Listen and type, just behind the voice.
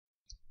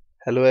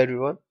Hello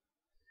everyone.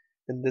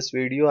 In this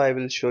video I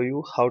will show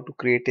you how to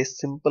create a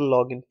simple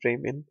login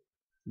frame in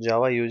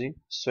Java using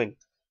Swing.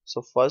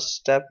 So first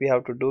step we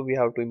have to do, we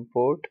have to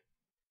import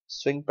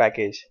Swing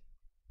package.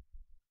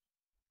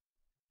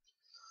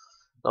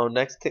 Now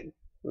next thing,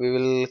 we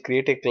will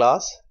create a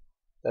class,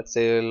 let's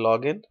say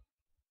login,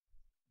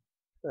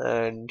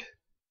 and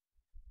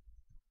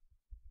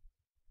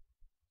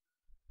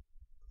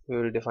we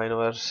will define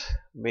our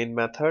main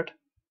method.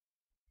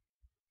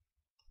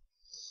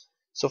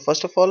 So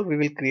first of all we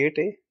will create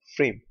a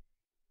frame,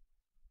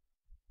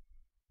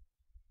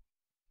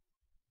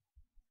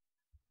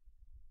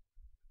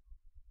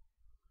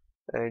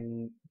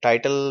 and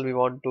title we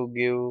want to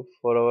give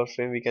for our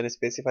frame we can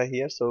specify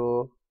here.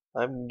 So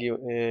I'm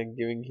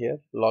giving here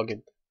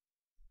login.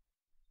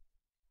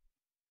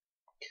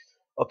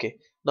 Okay,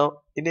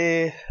 now in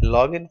a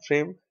login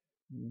frame,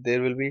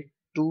 there will be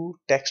two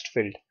text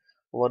field,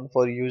 one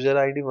for user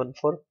ID, one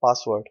for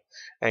password,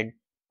 and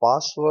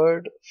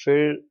password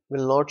field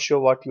will not show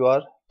what you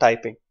are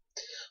typing.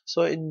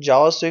 So in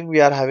Java Swing,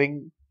 we are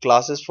having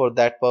classes for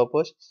that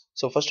purpose.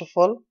 So first of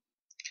all,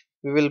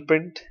 we will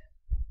print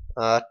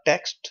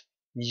text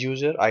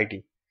user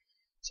ID.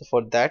 So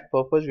for that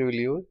purpose, we will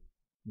use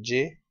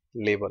J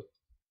label,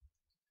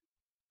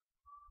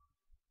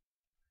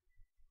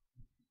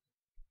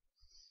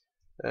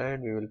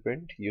 and we will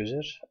print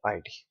user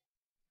ID.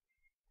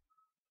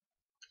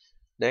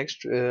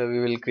 Next, we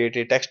will create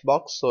a text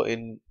box. So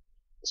in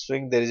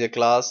Swing there is a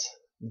class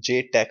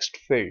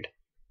JTextField,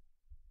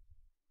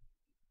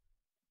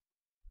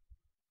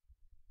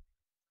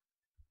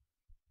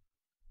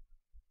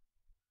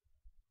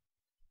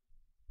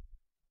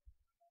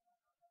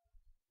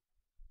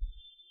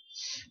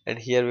 and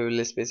here we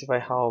will specify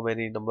how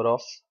many number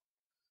of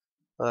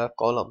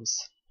columns.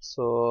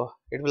 So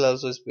it will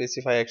also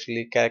specify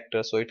actually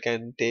character, so it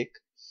can take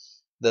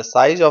the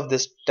size of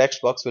this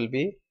text box will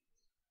be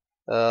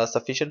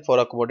sufficient for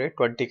accommodate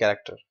 20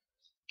 character.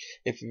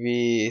 If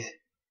we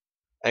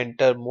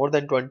enter more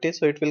than 20,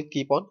 so it will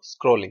keep on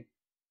scrolling.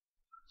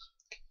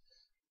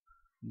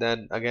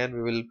 Then again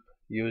we will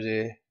use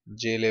a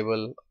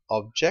JLabel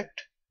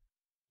object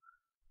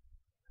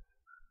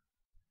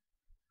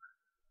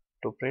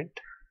to print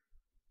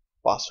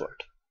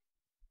password.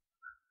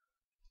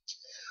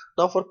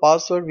 Now for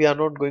password we are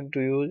not going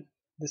to use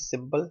this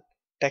simple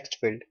text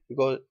field,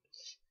 because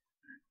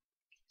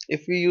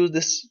if we use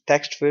this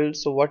text field,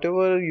 so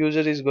whatever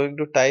user is going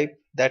to type,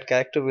 that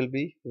character will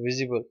be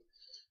visible.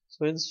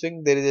 So in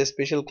Swing there is a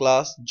special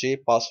class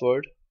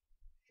JPassword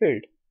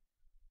field.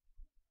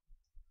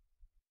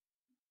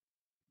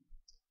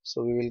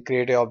 So we will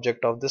create an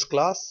object of this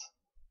class,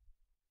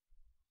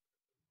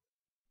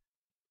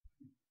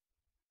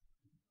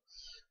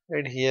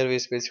 and here we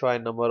specify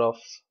number of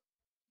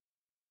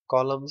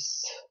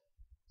columns.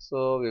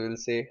 So we will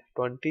say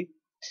 20,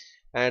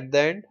 and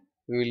then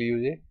we will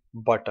use a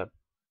button,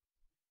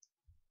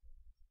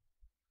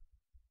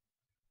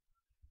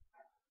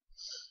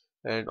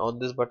 and on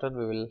this button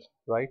we will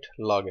write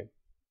login.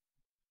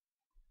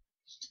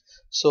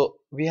 So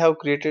we have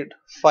created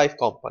 5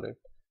 components.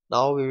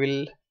 Now we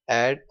will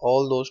add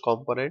all those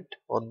components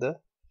on the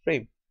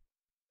frame.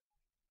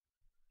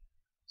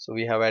 So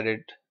we have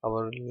added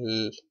our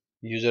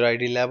user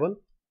ID label,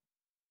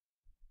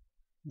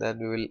 then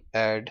we will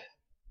add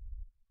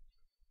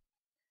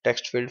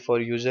text field for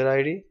user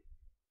ID,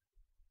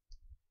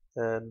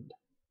 and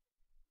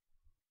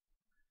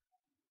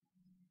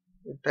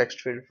text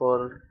field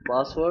for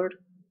password,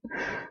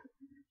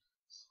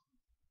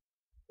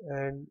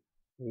 and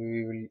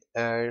we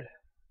will add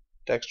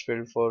text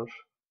field for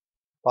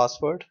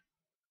password.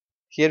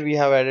 Here we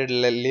have added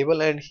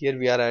label, and here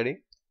we are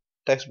adding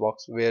text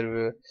box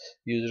where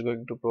user is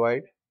going to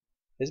provide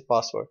his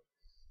password,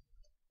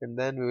 and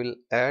then we will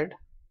add.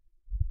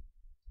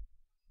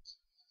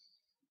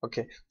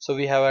 Okay, so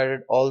we have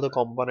added all the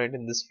component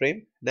in this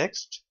frame.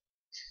 Next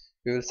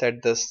we will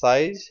set the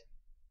size.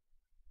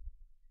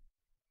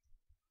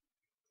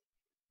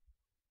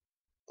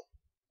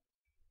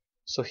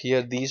 So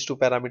here these two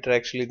parameter,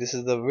 actually this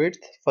is the width,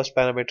 first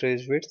parameter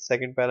is width,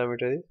 second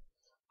parameter is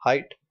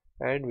height,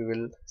 and we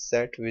will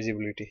set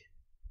visibility.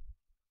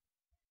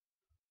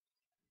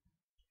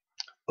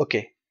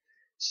 Okay,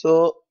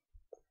 so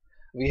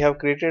we have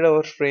created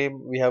our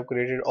frame, we have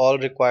created all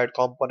required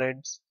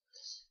components.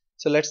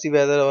 So let's see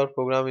whether our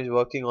program is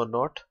working or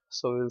not.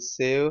 So we'll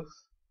save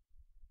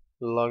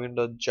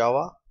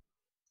login.java,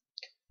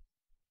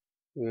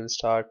 we will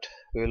start,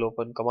 we will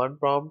open command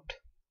prompt.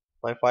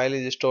 My file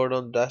is stored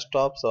on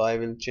desktop, so I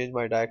will change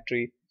my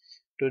directory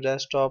to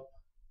desktop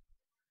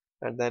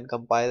and then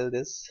compile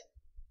this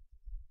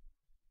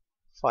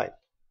file.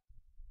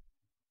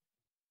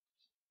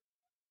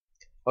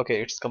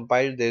 Okay, it's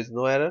compiled, there is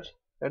no error,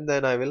 and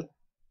then I will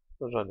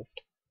run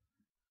it.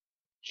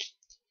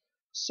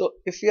 So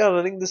if we are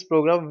running this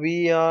program,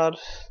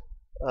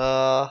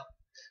 uh,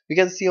 we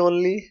can see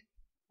only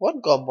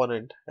one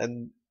component,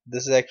 and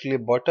this is actually a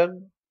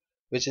button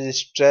which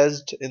is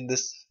stressed in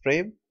this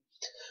frame.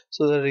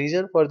 So the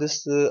reason for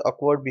this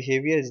awkward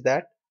behavior is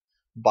that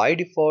by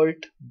default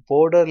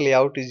border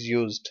layout is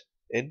used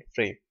in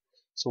frame.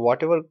 So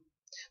whatever,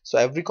 so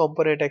every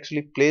component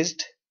actually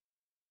placed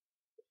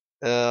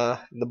in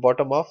the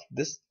bottom of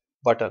this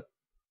button,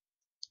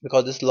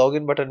 because this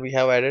login button we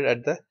have added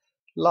at the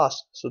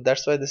last, so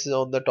that's why this is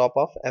on the top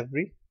of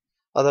every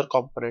other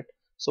component.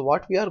 So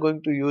what we are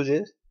going to use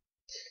is,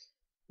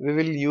 we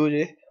will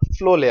use a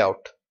flow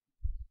layout.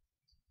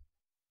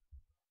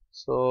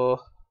 So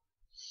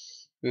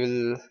we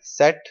will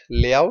set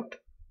layout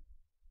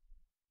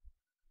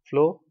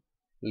flow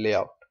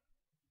layout.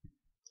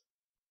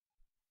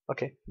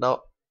 Okay,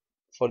 now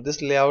for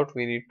this layout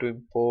we need to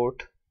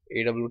import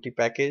AWT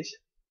package.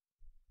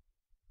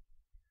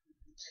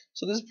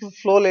 So this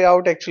flow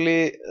layout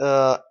actually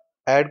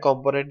add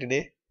component in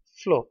a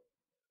flow.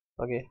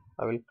 Okay,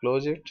 I will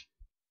close it.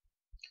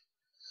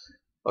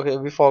 Okay,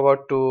 we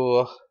forgot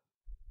to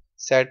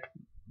set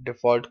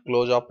default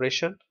close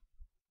operation,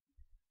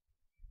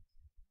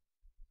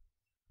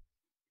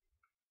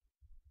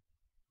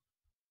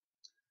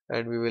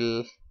 and we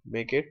will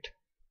make it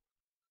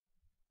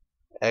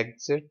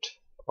exit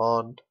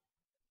on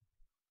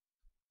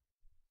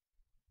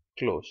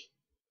close.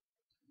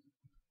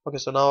 Okay,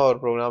 so now our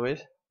program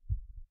is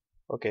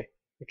okay,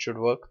 it should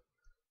work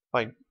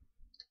fine.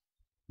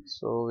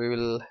 So we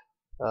will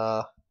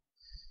uh,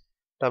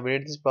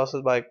 terminate this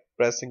process by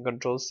pressing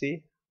Ctrl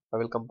C. I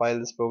will compile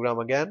this program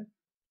again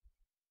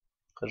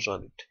and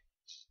run it.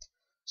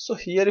 So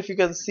here if you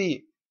can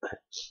see,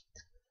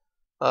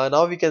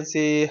 now we can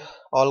see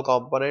all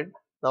component.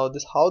 Now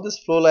this, how this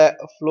flow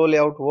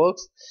layout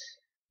works,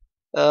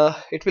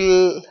 it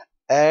will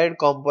add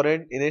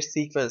component in a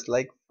sequence.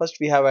 Like first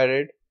we have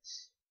added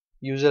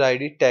user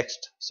ID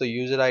text, so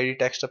user ID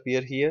text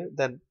appear here,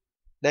 then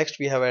next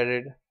we have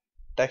added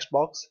text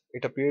box,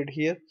 it appeared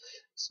here.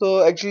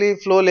 So actually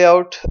flow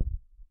layout,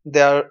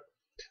 there are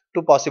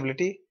two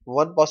possibility.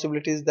 One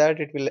possibility is that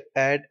it will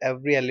add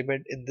every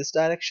element in this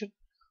direction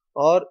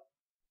or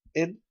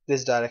in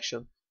this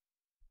direction.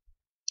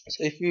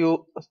 So if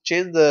you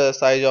change the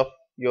size of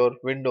your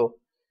window,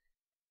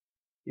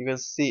 you can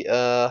see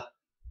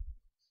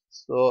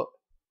so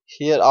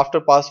here after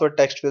password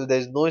text field there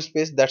is no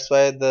space, that's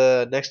why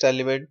the next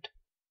element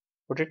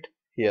put it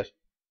here.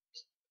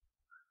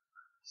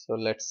 So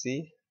let's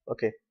see.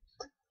 Okay,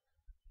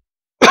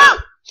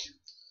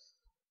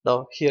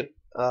 now here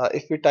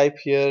if we type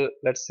here,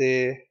 let's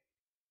say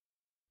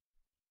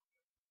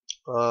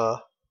uh,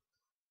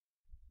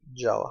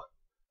 Java,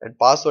 and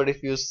password,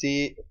 if you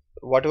see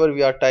whatever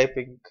we are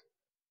typing,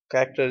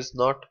 character is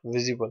not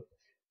visible,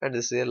 and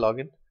this is a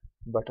login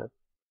button.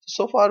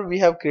 So far we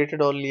have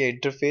created only an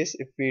interface.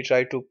 If we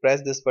try to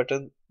press this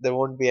button, there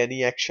won't be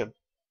any action.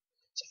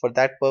 So for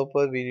that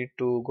purpose we need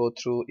to go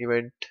through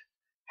event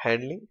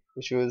handling,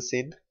 which we will see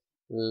in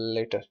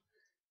later.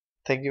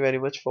 Thank you very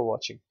much for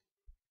watching.